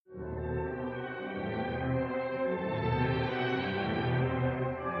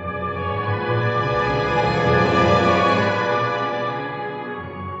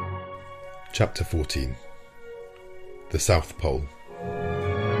Chapter 14. The South Pole.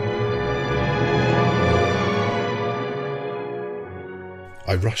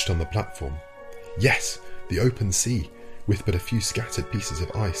 I rushed on the platform. Yes! The open sea, with but a few scattered pieces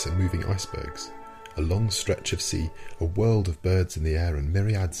of ice and moving icebergs. A long stretch of sea, a world of birds in the air, and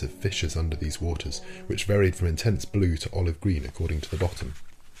myriads of fishes under these waters, which varied from intense blue to olive green according to the bottom.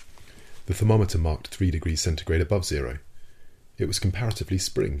 The thermometer marked 3 degrees centigrade above zero. It was comparatively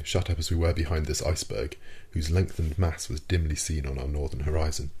spring, shut up as we were behind this iceberg, whose lengthened mass was dimly seen on our northern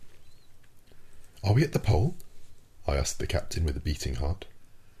horizon. "Are we at the pole?" I asked the captain with a beating heart.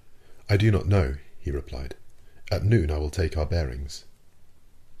 "I do not know," he replied. "At noon I will take our bearings."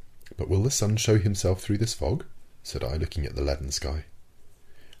 "But will the sun show himself through this fog?" said I, looking at the leaden sky.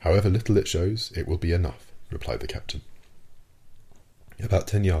 "However little it shows, it will be enough," replied the captain. About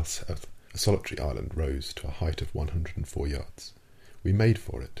 10 yards south, a solitary island rose to a height of 104 yards. We made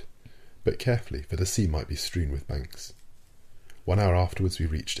for it, but carefully, for the sea might be strewn with banks. 1 hour afterwards we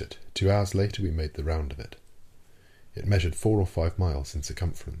reached it. 2 hours later we made the round of it. It measured 4 or 5 miles in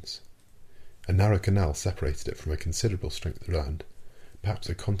circumference. A narrow canal separated it from a considerable strength of land, perhaps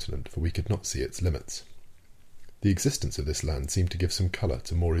a continent, for we could not see its limits. The existence of this land seemed to give some colour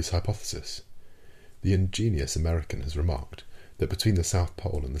to Maury's hypothesis. The ingenious American has remarked that between the South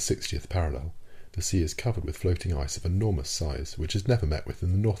Pole and the 60th parallel, the sea is covered with floating ice of enormous size, which is never met with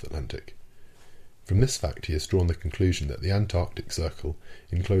in the North Atlantic. From this fact he has drawn the conclusion that the Antarctic Circle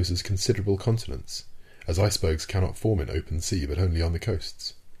encloses considerable continents, as icebergs cannot form in open sea but only on the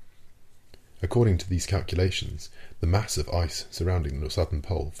coasts. According to these calculations, the mass of ice surrounding the southern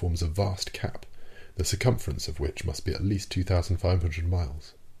pole forms a vast cap, the circumference of which must be at least 2,500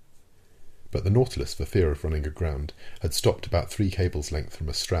 miles. But the Nautilus, for fear of running aground, had stopped about 3 cables' length from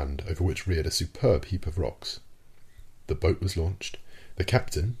a strand over which reared a superb heap of rocks. The boat was launched. The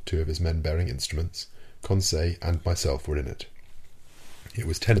captain, 2 of his men bearing instruments, Conseil and myself were in it. It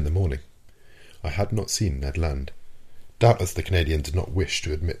was 10 in the morning. I had not seen Ned Land. Doubtless the Canadian did not wish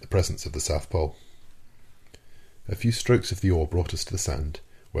to admit the presence of the South Pole. A few strokes of the oar brought us to the sand,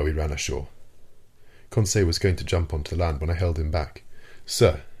 where we ran ashore. Conseil was going to jump onto the land when I held him back.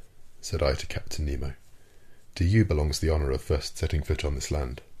 "Sir," said I to Captain Nemo, "to you belongs the honour of first setting foot on this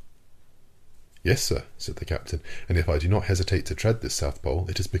land." "Yes, sir," said the captain, "and if I do not hesitate to tread this South Pole,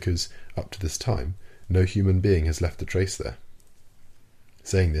 it is because, up to this time, no human being has left a trace there."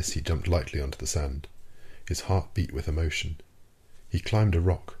 Saying this, he jumped lightly onto the sand. His heart beat with emotion. He climbed a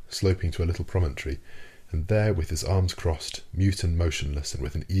rock, sloping to a little promontory, and there, with his arms crossed, mute and motionless, and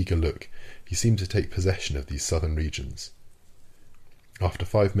with an eager look, he seemed to take possession of these southern regions. After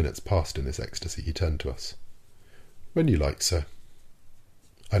 5 minutes passed in this ecstasy, he turned to us. "When you like, sir."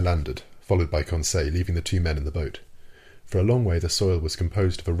 I landed, followed by Conseil, leaving the 2 men in the boat. For a long way the soil was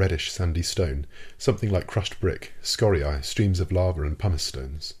composed of a reddish sandy stone, something like crushed brick, scoriae, streams of lava, and pumice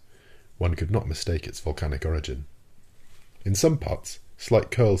stones. One could not mistake its volcanic origin. In some parts,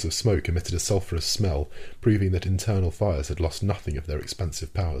 slight curls of smoke emitted a sulphurous smell, proving that internal fires had lost nothing of their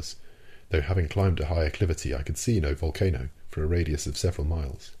expansive powers, though having climbed a high acclivity I could see no volcano for a radius of several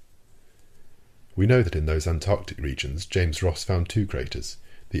miles. We know that in those Antarctic regions James Ross found 2 craters,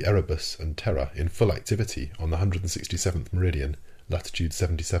 the Erebus and Terra, in full activity on the 167th meridian, latitude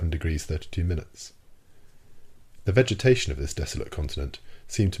 77 degrees 32 minutes. The vegetation of this desolate continent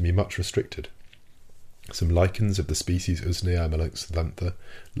seemed to me much restricted. Some lichens of the species Usnea melanxantha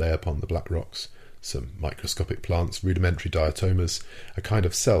lay upon the black rocks, some microscopic plants, rudimentary diatomas, a kind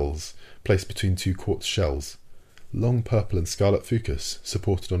of cells placed between 2 quartz shells, long purple and scarlet fucus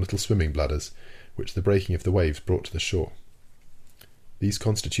supported on little swimming bladders, which the breaking of the waves brought to the shore. These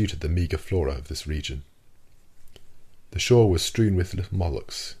constituted the meagre flora of this region. The shore was strewn with little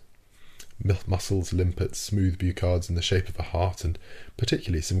molluscs, mussels, limpets, smooth buccards in the shape of a heart, and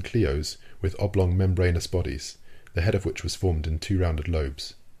particularly some cleos with oblong membranous bodies, the head of which was formed in 2 rounded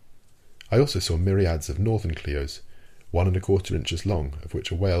lobes. I also saw myriads of northern cleos, 1¼ inches long, of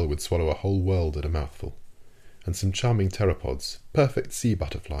which a whale would swallow a whole world at a mouthful, and some charming pteropods, perfect sea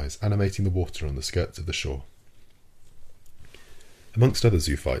butterflies, animating the water on the skirts of the shore. Amongst other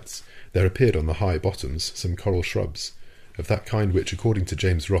zoophytes, there appeared on the high bottoms some coral shrubs, of that kind which, according to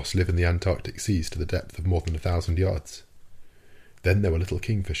James Ross, live in the Antarctic seas to the depth of more than 1,000 yards. Then there were little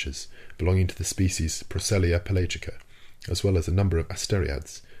kingfishers, belonging to the species Procelia pelagica, as well as a number of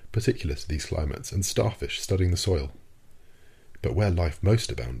asteriads, particular to these climates, and starfish studding the soil. But where life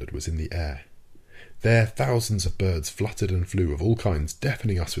most abounded was in the air. There thousands of birds fluttered and flew of all kinds,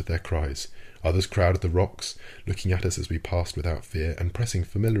 deafening us with their cries. Others crowded the rocks, looking at us as we passed without fear, and pressing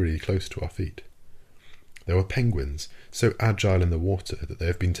familiarly close to our feet. There were penguins, so agile in the water that they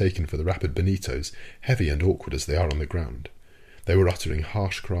have been taken for the rapid bonitos, heavy and awkward as they are on the ground. They were uttering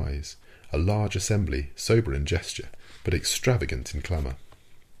harsh cries, a large assembly, sober in gesture, but extravagant in clamour.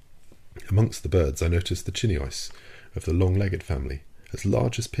 Amongst the birds I noticed the chinois of the long-legged family, as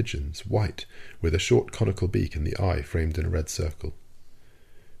large as pigeons, white, with a short conical beak and the eye framed in a red circle.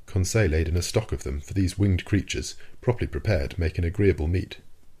 Conseil laid in a stock of them, for these winged creatures, properly prepared, make an agreeable meat.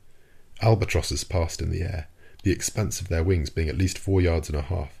 Albatrosses passed in the air, the expanse of their wings being at least 4 yards and a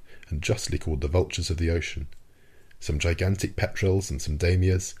half, and justly called the vultures of the ocean. Some gigantic petrels and some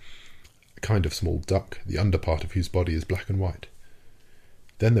damiers, a kind of small duck, the under part of whose body is black and white.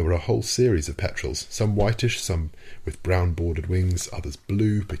 Then there were a whole series of petrels, some whitish, some with brown bordered wings, others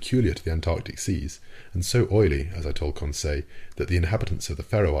blue, peculiar to the Antarctic seas, and so oily, as I told Conseil, that the inhabitants of the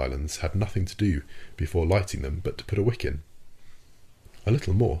Faroe Islands had nothing to do before lighting them but to put a wick in. A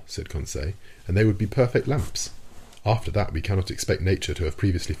little more, said Conseil, and they would be perfect lamps. After that we cannot expect nature to have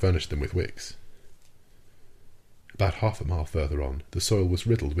previously furnished them with wicks. About half a mile further on, the soil was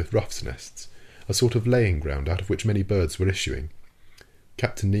riddled with ruff's nests, a sort of laying ground out of which many birds were issuing.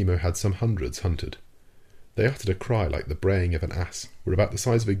 Captain Nemo had some hundreds hunted. They uttered a cry like the braying of an ass, were about the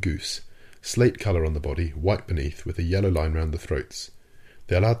size of a goose, slate colour on the body, white beneath, with a yellow line round the throats.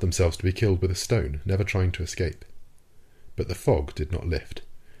 They allowed themselves to be killed with a stone, never trying to escape. But the fog did not lift,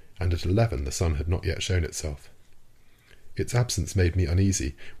 and at 11 the sun had not yet shown itself. Its absence made me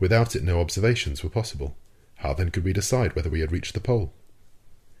uneasy. Without it no observations were possible. How then could we decide whether we had reached the pole?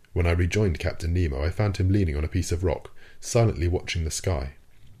 When I rejoined Captain Nemo, I found him leaning on a piece of rock, silently watching the sky.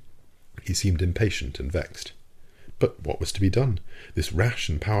 He seemed impatient and vexed. But what was to be done? This rash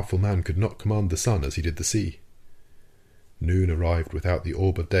and powerful man could not command the sun as he did the sea. Noon arrived without the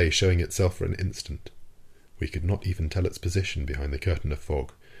orb of day showing itself for an instant. We could not even tell its position behind the curtain of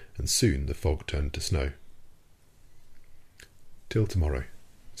fog, and soon the fog turned to snow. "Till tomorrow,"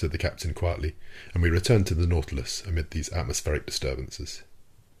 said the captain quietly, and we returned to the Nautilus amid these atmospheric disturbances.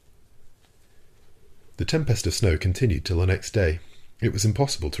 The tempest of snow continued till the next day. It was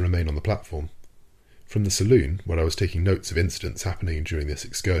impossible to remain on the platform. From the saloon, where I was taking notes of incidents happening during this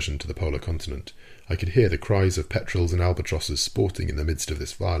excursion to the polar continent, I could hear the cries of petrels and albatrosses sporting in the midst of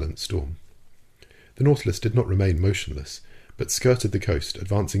this violent storm. The Nautilus did not remain motionless, but skirted the coast,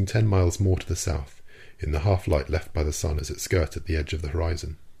 advancing 10 miles more to the south, in the half-light left by the sun as it skirted the edge of the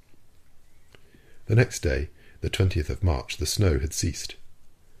horizon. The next day, the 20th of March, the snow had ceased.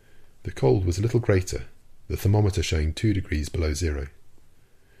 The cold was a little greater, the thermometer showing 2 degrees below zero.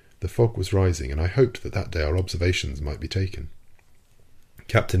 The fog was rising, and I hoped that day our observations might be taken.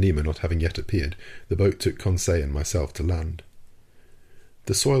 Captain Nemo not having yet appeared, the boat took Conseil and myself to land.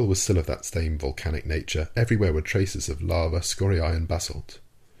 The soil was still of that same volcanic nature. Everywhere were traces of lava, scoriae, and basalt.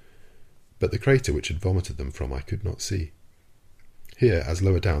 But the crater which had vomited them from I could not see. Here, as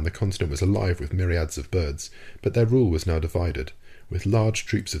lower down, the continent was alive with myriads of birds, but their rule was now divided, with large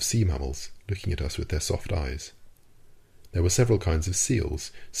troops of sea mammals looking at us with their soft eyes. There were several kinds of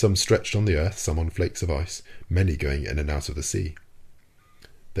seals, some stretched on the earth, some on flakes of ice, many going in and out of the sea.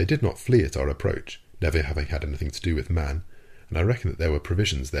 They did not flee at our approach, never having had anything to do with man, and I reckon that there were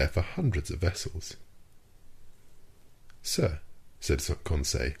provisions there for hundreds of vessels. "Sir," said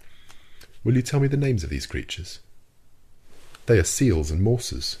Conseil, "will you tell me the names of these creatures?" "They are seals and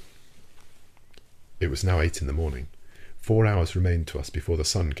morses." It was now 8 in the morning. 4 hours remained to us before the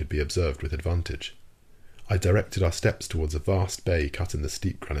sun could be observed with advantage. I directed our steps towards a vast bay cut in the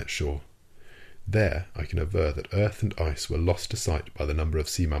steep granite shore. There I can aver that earth and ice were lost to sight by the number of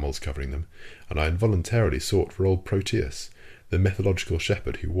sea mammals covering them, and I involuntarily sought for old Proteus, the mythological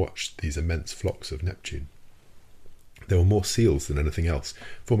shepherd who watched these immense flocks of Neptune. There were more seals than anything else,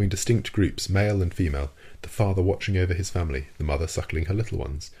 forming distinct groups, male and female, the father watching over his family, the mother suckling her little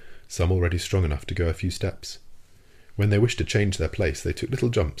ones, some already strong enough to go a few steps. When they wished to change their place, they took little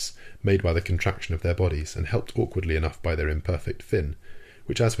jumps, made by the contraction of their bodies, and helped awkwardly enough by their imperfect fin,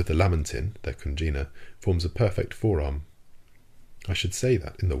 which, as with the lamantin, their congener, forms a perfect forearm. I should say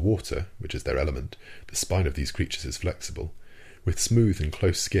that, in the water, which is their element, the spine of these creatures is flexible. With smooth and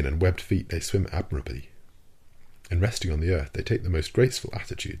close skin and webbed feet they swim admirably. In resting on the earth they take the most graceful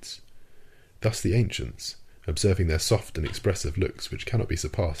attitudes. Thus the ancients, observing their soft and expressive looks, which cannot be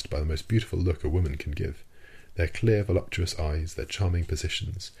surpassed by the most beautiful look a woman can give, their clear voluptuous eyes, their charming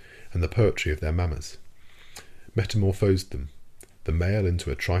positions, and the poetry of their manners, metamorphosed them, the male into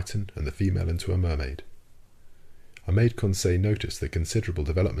a Triton and the female into a mermaid. I made Conseil notice the considerable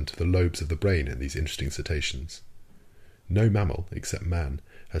development of the lobes of the brain in these interesting cetaceans. No mammal, except man,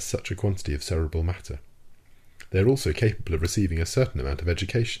 has such a quantity of cerebral matter. They are also capable of receiving a certain amount of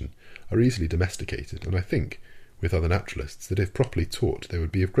education, are easily domesticated, and I think, with other naturalists, that if properly taught they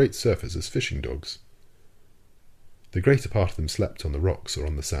would be of great service as fishing dogs. The greater part of them slept on the rocks or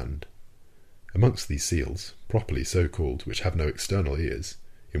on the sand. Amongst these seals, properly so called, which have no external ears,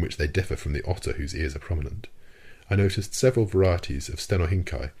 in which they differ from the otter whose ears are prominent, I noticed several varieties of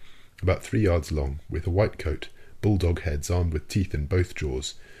Stenohincae, about 3 yards long, with a white coat, bulldog heads armed with teeth in both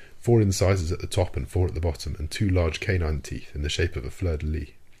jaws, 4 incisors at the top and 4 at the bottom, and 2 large canine teeth in the shape of a fleur-de-lis.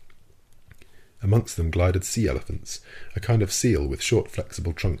 Amongst them glided sea elephants, a kind of seal with short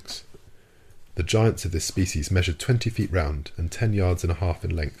flexible trunks. The giants of this species measured 20 feet round and 10 yards and a half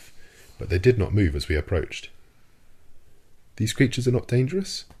in length, but they did not move as we approached. "These creatures are not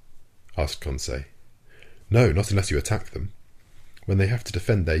dangerous?" asked Conseil. "No, not unless you attack them. When they have to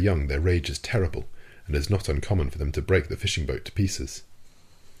defend their young, their rage is terrible, and it is not uncommon for them to break the fishing boat to pieces."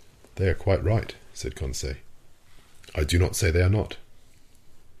 "They are quite right," said Conseil. "I do not say they are not."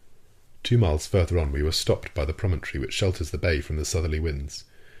 2 miles further on we were stopped by the promontory which shelters the bay from the southerly winds.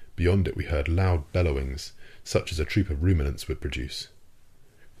 Beyond it we heard loud bellowings, such as a troop of ruminants would produce.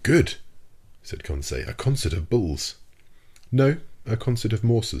 "Good!" said Conseil. "A concert of bulls." "No, a concert of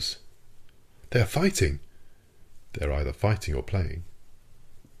morses." "They are fighting!" "They are either fighting or playing."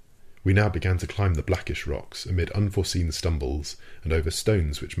 We now began to climb the blackish rocks, amid unforeseen stumbles, and over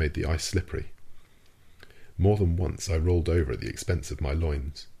stones which made the ice slippery. More than once I rolled over at the expense of my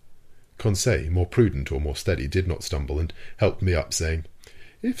loins. Conseil, more prudent or more steady, did not stumble, and helped me up, saying,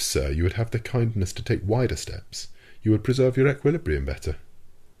 "If, sir, you would have the kindness to take wider steps, you would preserve your equilibrium better."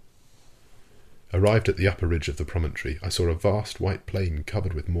 Arrived at the upper ridge of the promontory, I saw a vast white plain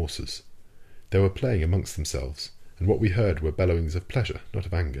covered with morses. They were playing amongst themselves, and what we heard were bellowings of pleasure, not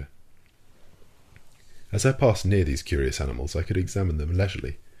of anger. As I passed near these curious animals, I could examine them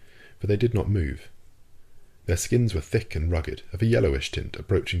leisurely, for they did not move. Their skins were thick and rugged, of a yellowish tint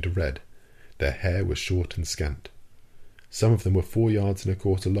approaching to red. Their hair was short and scant. Some of them were 4 yards and a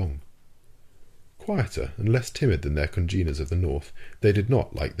quarter long. Quieter and less timid than their congeners of the north, they did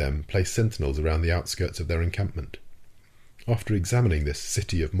not, like them, place sentinels around the outskirts of their encampment. After examining this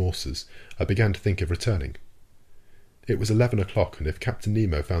city of morses, I began to think of returning. It was 11 o'clock, and if Captain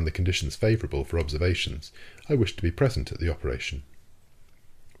Nemo found the conditions favourable for observations, I wished to be present at the operation.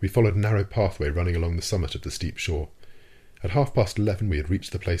 We followed a narrow pathway running along the summit of the steep shore. At 11:30 we had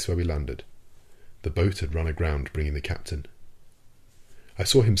reached the place where we landed. The boat had run aground, bringing the captain. I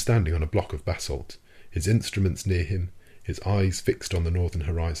saw him standing on a block of basalt, his instruments near him, his eyes fixed on the northern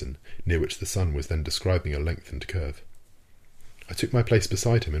horizon, near which the sun was then describing a lengthened curve. I took my place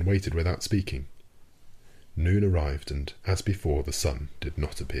beside him and waited without speaking. Noon arrived, and, as before, the sun did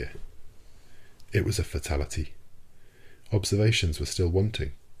not appear. It was a fatality. Observations were still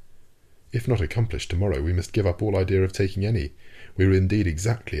wanting. If not accomplished tomorrow, we must give up all idea of taking any. We were indeed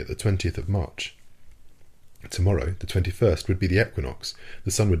exactly at the 20th of March. Tomorrow, the 21st, would be the equinox.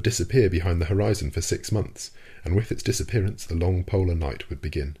 The sun would disappear behind the horizon for 6 months, and with its disappearance the long polar night would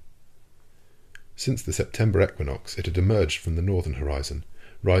begin. Since the September equinox, it had emerged from the northern horizon,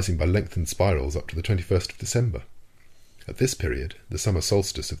 rising by lengthened spirals up to the 21st of December. At this period, the summer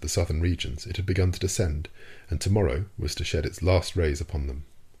solstice of the southern regions, it had begun to descend, and tomorrow was to shed its last rays upon them.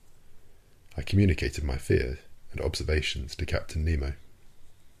 I communicated my fears and observations to Captain Nemo.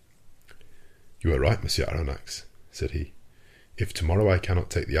 "You are right, Monsieur Aronnax," said he. "If tomorrow I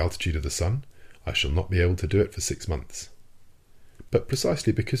cannot take the altitude of the sun, I shall not be able to do it for 6 months. But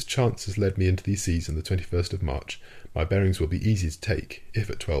precisely because chance has led me into these seas on the 21st of March, my bearings will be easy to take, if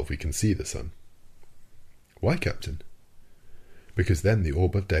at 12 we can see the sun." "Why, Captain?" "Because then the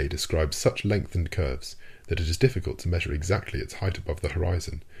orb of day describes such lengthened curves that it is difficult to measure exactly its height above the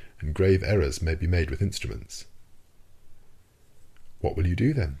horizon, and grave errors may be made with instruments." "What will you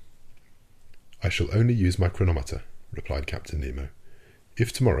do, then?" "I shall only use my chronometer," replied Captain Nemo.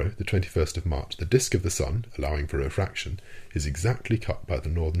 "If tomorrow, the 21st of March, the disk of the sun, allowing for refraction, is exactly cut by the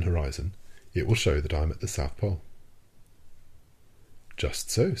northern horizon, it will show that I am at the South Pole."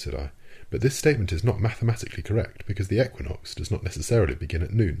 "Just so," said I, "but this statement is not mathematically correct, because the equinox does not necessarily begin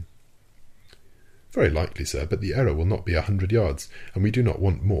at noon." "Very likely, sir, but the error will not be 100 yards, and we do not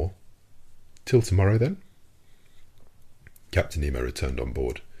want more. Till tomorrow, then?" Captain Nemo returned on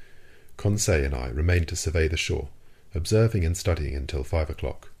board. Conseil and I remained to survey the shore, observing and studying until 5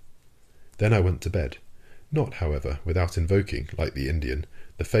 o'clock. Then I went to bed, not, however, without invoking, like the Indian,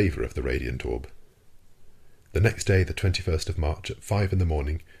 the favour of the radiant orb. The next day, the 21st of March, at 5 in the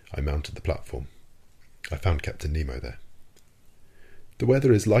morning, I mounted the platform. I found Captain Nemo there. "The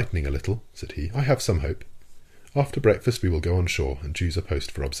weather is lightening a little," said he. "I have some hope. After breakfast we will go on shore and choose a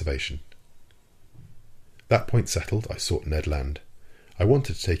post for observation." That point settled, I sought Ned Land. I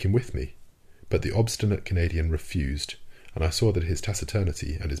wanted to take him with me, but the obstinate Canadian refused, and I saw that his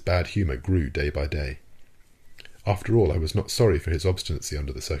taciturnity and his bad humour grew day by day. After all, I was not sorry for his obstinacy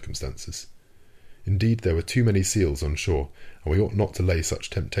under the circumstances. Indeed, there were too many seals on shore, and we ought not to lay such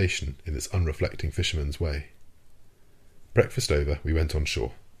temptation in this unreflecting fisherman's way. Breakfast over, we went on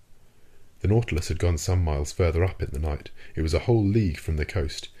shore. The Nautilus had gone some miles further up in the night. It was a whole league from the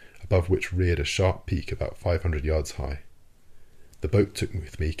coast, above which reared a sharp peak about 500 yards high. The boat took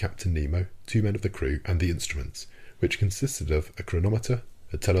with me Captain Nemo, 2 men of the crew, and the instruments, which consisted of a chronometer,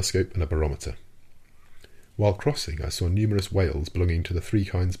 a telescope, and a barometer. While crossing, I saw numerous whales belonging to the 3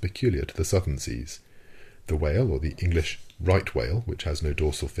 kinds peculiar to the southern seas: the whale, or the English right whale, which has no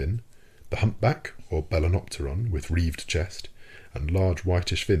dorsal fin, the humpback, or Balanopteron, with reeved chest, and large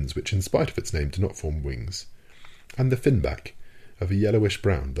whitish fins which, in spite of its name, do not form wings, and the finback, of a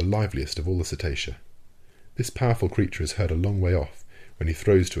yellowish-brown, the liveliest of all the cetacea. This powerful creature is heard a long way off, when he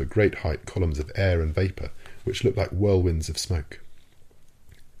throws to a great height columns of air and vapour, which look like whirlwinds of smoke.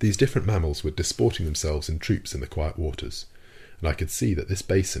 These different mammals were disporting themselves in troops in the quiet waters, and I could see that this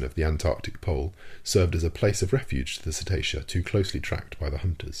basin of the Antarctic pole served as a place of refuge to the cetacea too closely tracked by the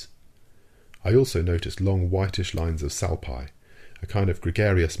hunters. I also noticed long whitish lines of salpi, a kind of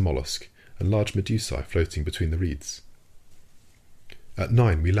gregarious mollusk, and large medusae floating between the reeds. At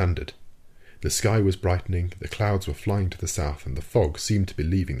 9 we landed. The sky was brightening, the clouds were flying to the south, and the fog seemed to be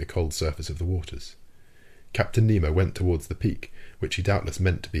leaving the cold surface of the waters. Captain Nemo went towards the peak, which he doubtless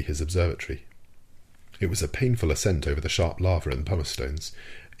meant to be his observatory. It was a painful ascent over the sharp lava and pumice stones,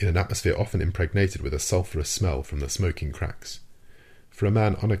 in an atmosphere often impregnated with a sulphurous smell from the smoking cracks. For a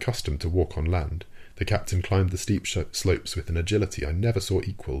man unaccustomed to walk on land, the captain climbed the steep slopes with an agility I never saw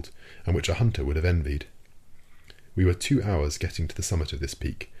equalled, and which a hunter would have envied. We were 2 hours getting to the summit of this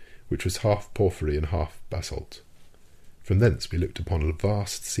peak, which was half porphyry and half basalt. From thence we looked upon a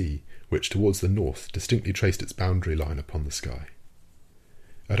vast sea, which towards the north distinctly traced its boundary line upon the sky.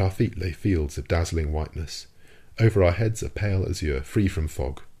 At our feet lay fields of dazzling whiteness, over our heads a pale azure, free from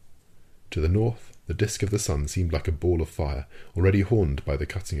fog. To the north, the disk of the sun seemed like a ball of fire, already horned by the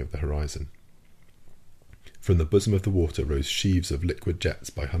cutting of the horizon. From the bosom of the water rose sheaves of liquid jets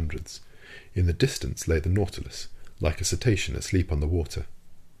by hundreds. In the distance lay the Nautilus, like a cetacean asleep on the water.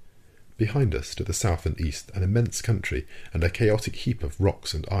 Behind us, to the south and east, an immense country, and a chaotic heap of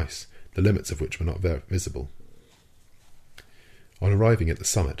rocks and ice, the limits of which were not visible. On arriving at the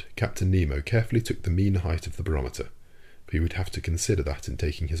summit, Captain Nemo carefully took the mean height of the barometer, for he would have to consider that in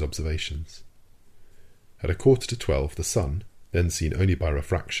taking his observations. At 11:45, the sun, then seen only by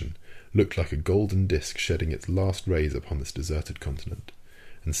refraction, looked like a golden disk shedding its last rays upon this deserted continent,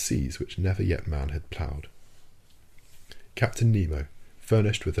 and seas which never yet man had ploughed. Captain Nemo,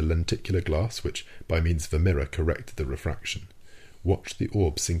 furnished with a lenticular glass which, by means of a mirror, corrected the refraction, watched the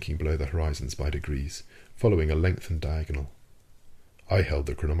orb sinking below the horizons by degrees, following a lengthened diagonal. I held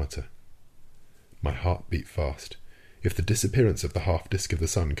the chronometer. My heart beat fast. If the disappearance of the half-disk of the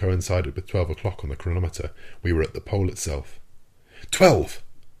sun coincided with 12 o'clock on the chronometer, we were at the pole itself. 12!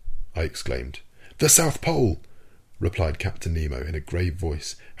 I exclaimed. The South Pole! Replied Captain Nemo in a grave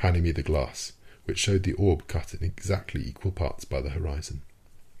voice, handing me the glass, which showed the orb cut in exactly equal parts by the horizon.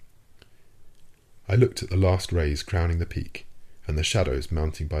 I looked at the last rays crowning the peak, and the shadows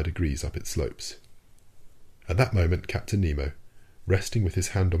mounting by degrees up its slopes. At that moment Captain Nemo, resting with his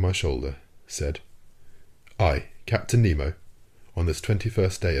hand on my shoulder, said, I, Captain Nemo, on this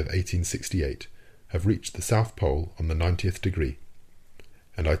 21st day of 1868, have reached the South Pole on the 90th degree,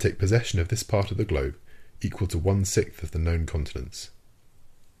 and I take possession of this part of the globe equal to 1/6 of the known continents.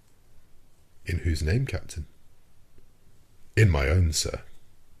 In whose name, Captain? In my own, sir.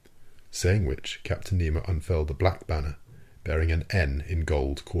 Saying which, Captain Nemo unfurled a black banner, bearing an N in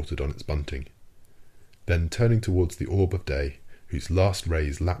gold quartered on its bunting. Then, turning towards the orb of day, whose last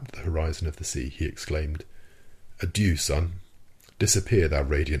rays lapped the horizon of the sea, he exclaimed, Adieu, sun! Disappear, thou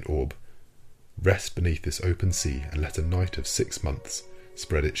radiant orb! Rest beneath this open sea, and let a night of 6 months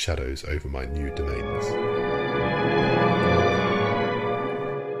spread its shadows over my new domains.